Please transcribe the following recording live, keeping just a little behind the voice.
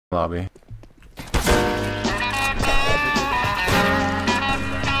Lobby.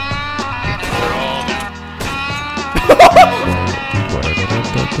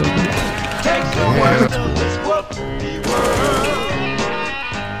 Take the world of this whoopie world,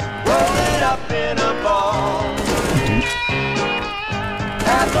 roll it up in a ball,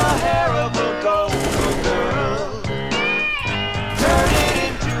 at the hair of a golden girl, turn it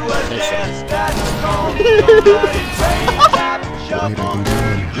into a dance that's called the bloody train tap shuffle.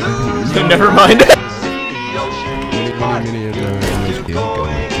 Never mind. See the ocean part, you can go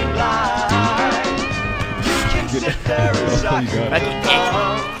in line. You can sit there and suck feel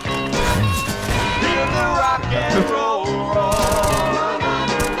the rock and roll roar,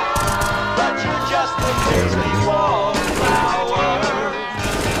 but you're just a busy wallflower.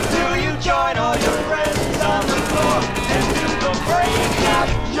 Do you join all your friends on the floor and do the break tap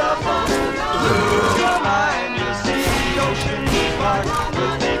shuffle? Lose your mind, you'll see the ocean part,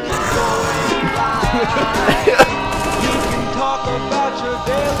 you'll think you're going blind. You can talk about your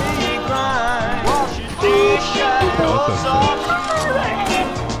daily grind, wash your dishes, clothes off.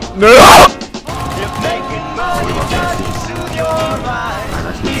 No! If making money doesn't soothe your mind,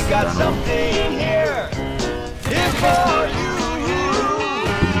 we got something here for you.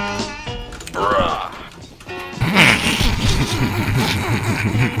 Bruh.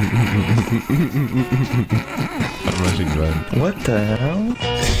 I'm rushing run. What the hell?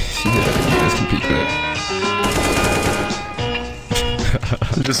 Yeah, you guys can peek that.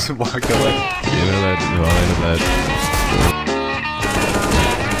 Just walk away. You know that line of that.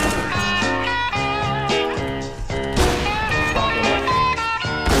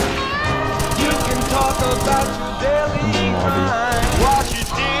 Talk about your daily grind, wash your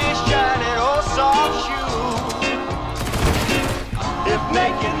dish, shining or soft shoes. If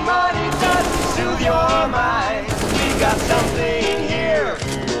making money doesn't soothe your mind, we got something here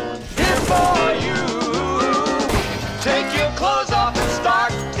for you. Take your clothes off and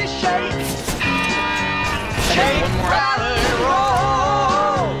start to shake. Shake, rattle, and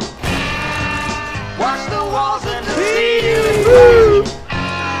roll. Watch the walls and the ceiling.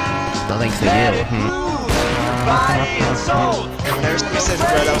 Nothing's to you. Body and soul. There's pieces of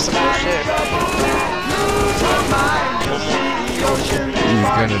bread, that was some bullshit. He's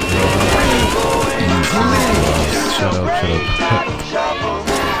gonna draw. Shut up, shut up.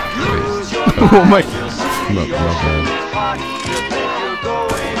 Wait. Oh my. Not bad.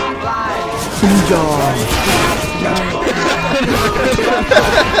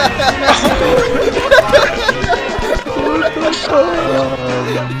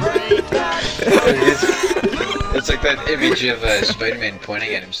 It's like that image of Spider-Man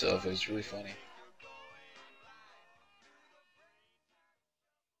pointing at himself. It was really funny.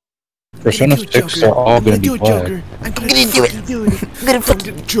 Persona 6 are all gonna be black. I'm gonna do it. I'm gonna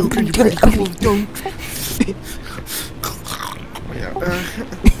fucking Joker. I'm gonna don't.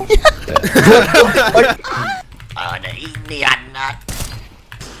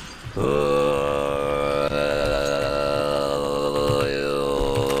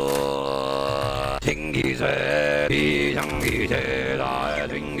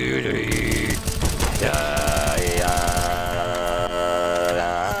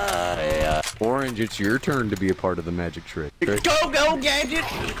 Orange, it's your turn to be a part of the magic trick. Go, Gadget!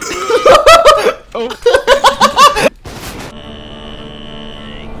 Oh.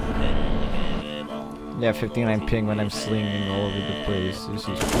 Yeah, 59 ping when I'm slinging all over the place. This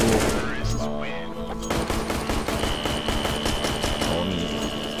is cool.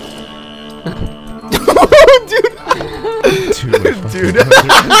 Dude.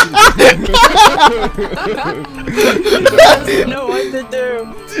 No, what to do?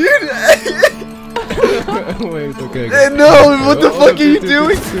 Wait, it's okay. No, what the fuck are you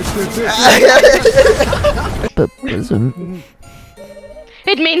doing?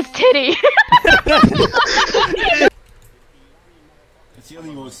 It means titty.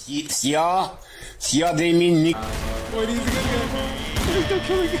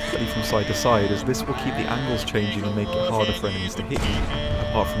 From side to side, as this will keep the angles changing and make it harder for enemies to hit you.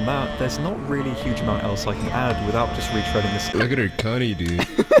 Apart from that, there's not really a huge amount else I can add without just retreading this. Look at her cunny, dude.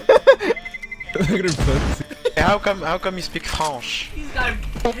 Look at her pussy. How come you speak French?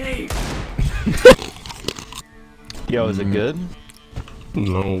 Yo, is it good?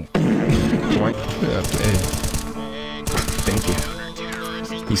 No. What? Yeah, hey. Thank you.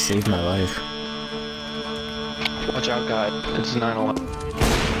 You saved my life. Watch out, God. It's 9/11.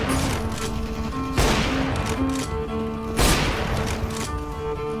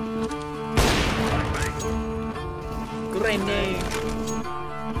 Grenade.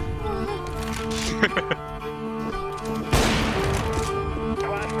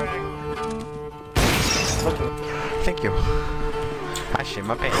 thank you. I shit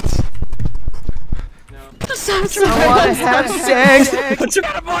my pants. I wanna have sex.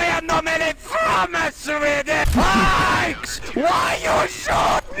 Why you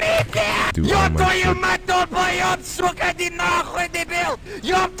shoot me there? Ёб твою мать, долбоёб, сука, иди нахуй, дебил!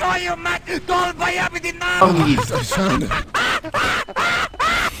 Ёб твою мать, долбоёб, иди нахуй!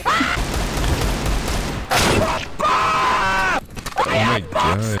 Oh my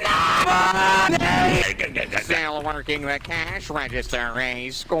god. Still working the cash register, eh,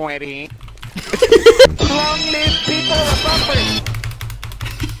 Squiddy?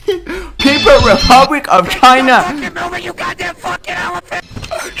 People Republic of China. Fucking move it, you goddamn fucking elephant!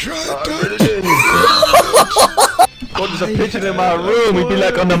 Oh, there's a pigeon in my room. We'd be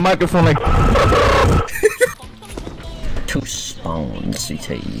like on the microphone, like. 2 spawns, you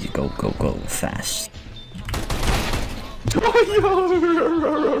say go fast.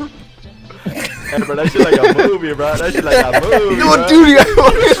 Hey, bro, that shit like a movie, bro. That shit like a movie. No, dude,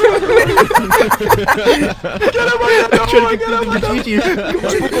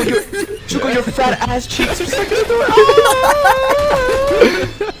 Took on your fat ass cheeks or something.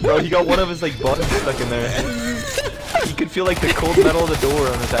 Bro, he got one of his like buttons stuck in there. You could feel like the cold metal of the door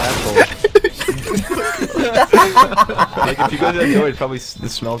on his asshole. Like if you go to the door, it probably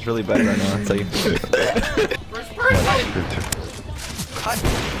smells really bad right now. I'll tell you.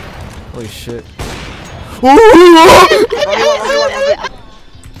 Holy shit. I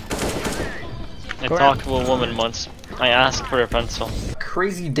talked to a woman once. I asked for a pencil.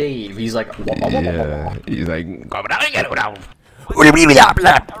 Crazy Dave, he's like, Yeah, he's like.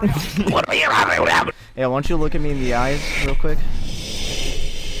 Yeah, why don't you look at me in the eyes real quick?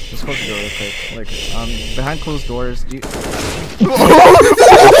 Just close the door real quick. Like, behind closed doors, do you...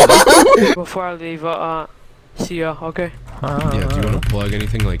 Before I leave, see ya, okay? Yeah, do you want to plug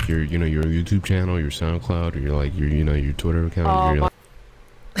anything like your, you know, your YouTube channel, your SoundCloud, or your like your, you know, your Twitter account? Your, like...